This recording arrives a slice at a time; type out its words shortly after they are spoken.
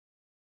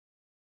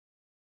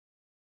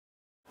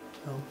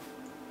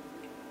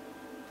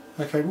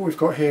Okay, what we've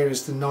got here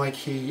is the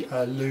Nike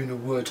Lunar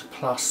Wood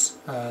Plus.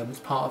 It's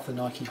part of the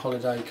Nike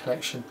holiday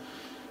collection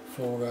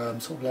for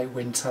sort of late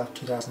winter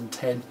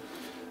 2010.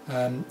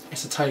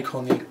 It's a take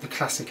on the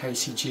classic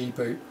ACG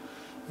boot,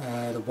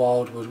 the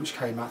Wildwood, which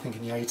came out I think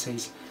in the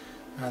 80s,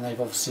 and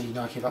they've obviously,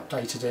 Nike have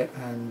updated it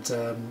and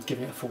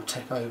given it a full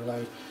tech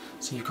overload.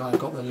 So you've kind of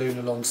got the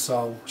LunarLon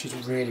sole, which is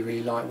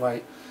really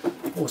lightweight,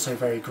 also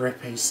very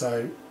grippy,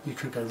 so you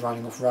could go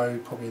running off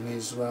road probably in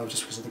these as well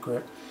just because of the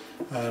grip.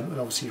 And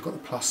obviously you've got the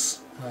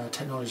Plus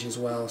technology as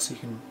well, so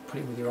you can put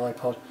it in with your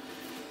iPod.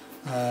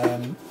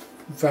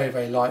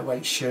 Very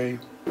lightweight shoe,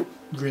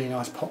 really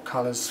nice pop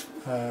colours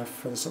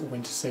for the sort of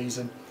winter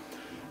season,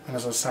 and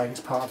as I was saying, it's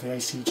part of the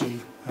ACG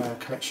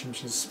collection,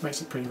 which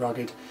makes it pretty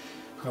rugged,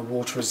 kind of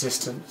water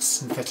resistant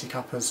synthetic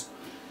uppers,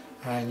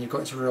 and you've got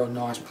this real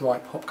nice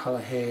bright pop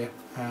colour here,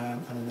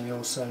 and then they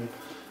also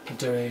are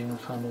doing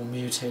kind of more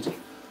muted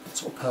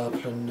sort of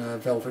purple and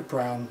velvet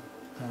brown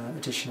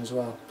edition as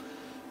well,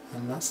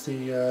 and that's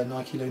the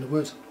Nike Lunar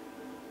Wood.